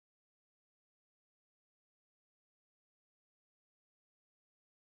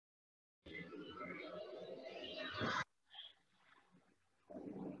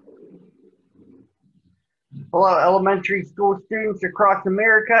Hello, elementary school students across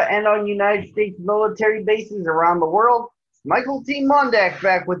America and on United States military bases around the world. It's Michael T. Mondak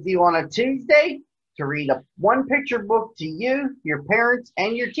back with you on a Tuesday to read a one-picture book to you, your parents,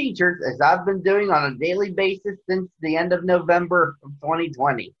 and your teachers, as I've been doing on a daily basis since the end of November of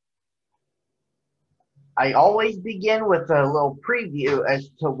 2020. I always begin with a little preview as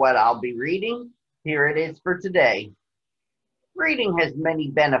to what I'll be reading. Here it is for today. Reading has many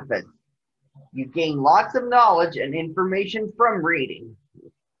benefits. You gain lots of knowledge and information from reading.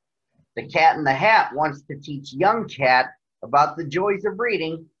 The Cat in the Hat wants to teach young Cat about the joys of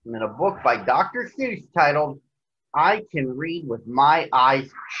reading in a book by Dr. Seuss titled, I Can Read with My Eyes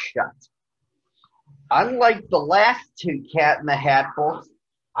Shut. Unlike the last two Cat in the Hat books,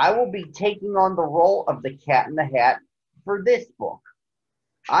 I will be taking on the role of the Cat in the Hat for this book.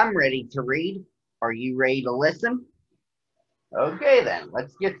 I'm ready to read. Are you ready to listen? Okay then,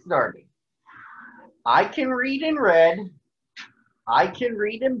 let's get started. I can read in red, I can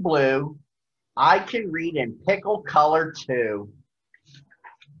read in blue, I can read in pickle color too.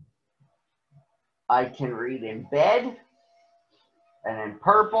 I can read in bed, and in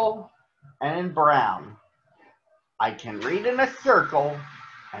purple, and in brown. I can read in a circle,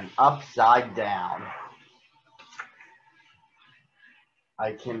 and upside down.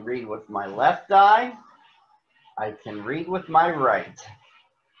 I can read with my left eye, I can read with my right.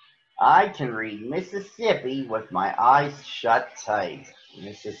 I can read Mississippi with my eyes shut tight.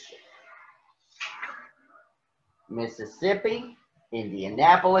 Mississippi,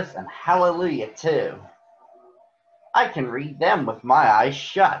 Indianapolis, and Hallelujah too. I can read them with my eyes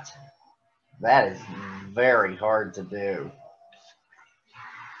shut. That is very hard to do.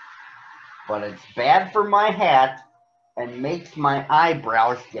 But it's bad for my hat and makes my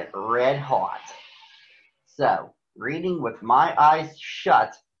eyebrows get red hot. So, reading with my eyes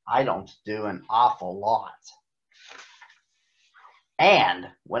shut, I don't do an awful lot. And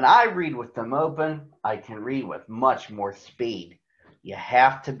when I read with them open, I can read with much more speed. You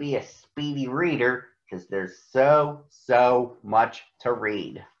have to be a speedy reader because there's so much to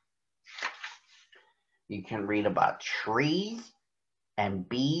read. You can read about trees and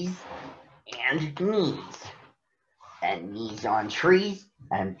bees and knees. And knees on trees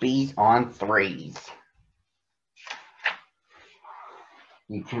and bees on threes.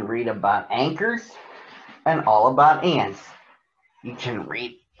 You can read about anchors and all about ants. You can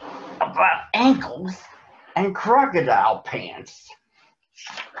read about ankles and crocodile pants.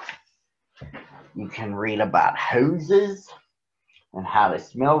 You can read about hoses and how to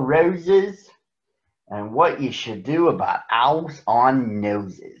smell roses and what you should do about owls on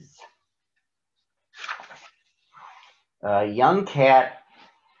noses. A young cat,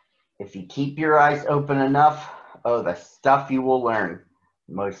 if you keep your eyes open enough, oh, the stuff you will learn.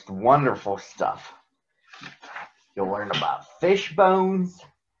 Most wonderful stuff. You'll learn about fish bones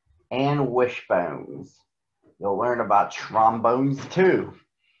and wishbones. You'll learn about trombones too.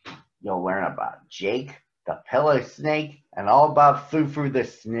 You'll learn about Jake, the pillow snake, and all about Foo-Foo the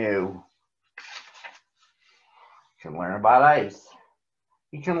Snoo. You can learn about ice.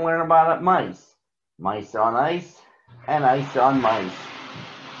 You can learn about mice. Mice on ice and ice on mice.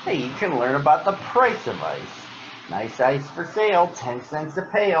 Hey, you can learn about the price of ice. Nice ice for sale, 10 cents a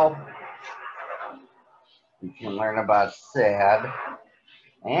pail. You can learn about sad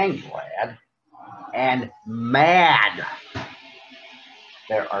and glad and mad.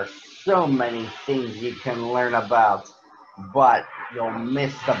 There are so many things you can learn about, but you'll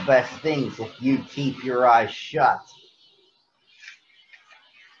miss the best things if you keep your eyes shut.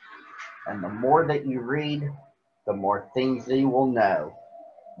 And the more that you read, the more things that you will know.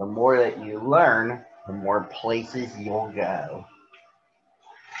 The more that you learn, the more places you'll go.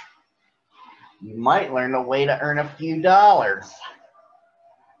 You might learn a way to earn a few dollars,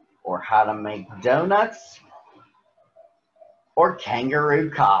 or how to make donuts, or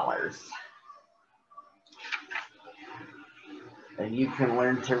kangaroo collars. And you can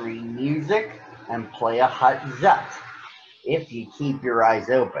learn to read music and play a hut-zut if you keep your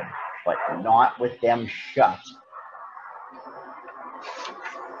eyes open, but not with them shut.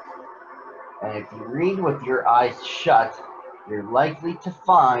 And if you read with your eyes shut, you're likely to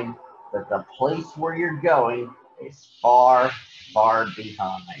find that the place where you're going is far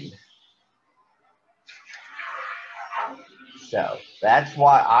behind. So that's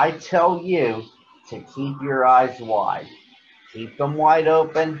why I tell you to keep your eyes wide. Keep them wide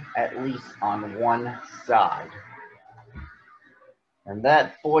open, at least on one side. And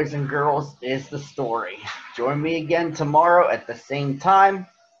that, boys and girls, is the story. Join me again tomorrow at the same time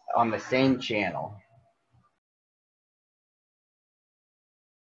on the same channel.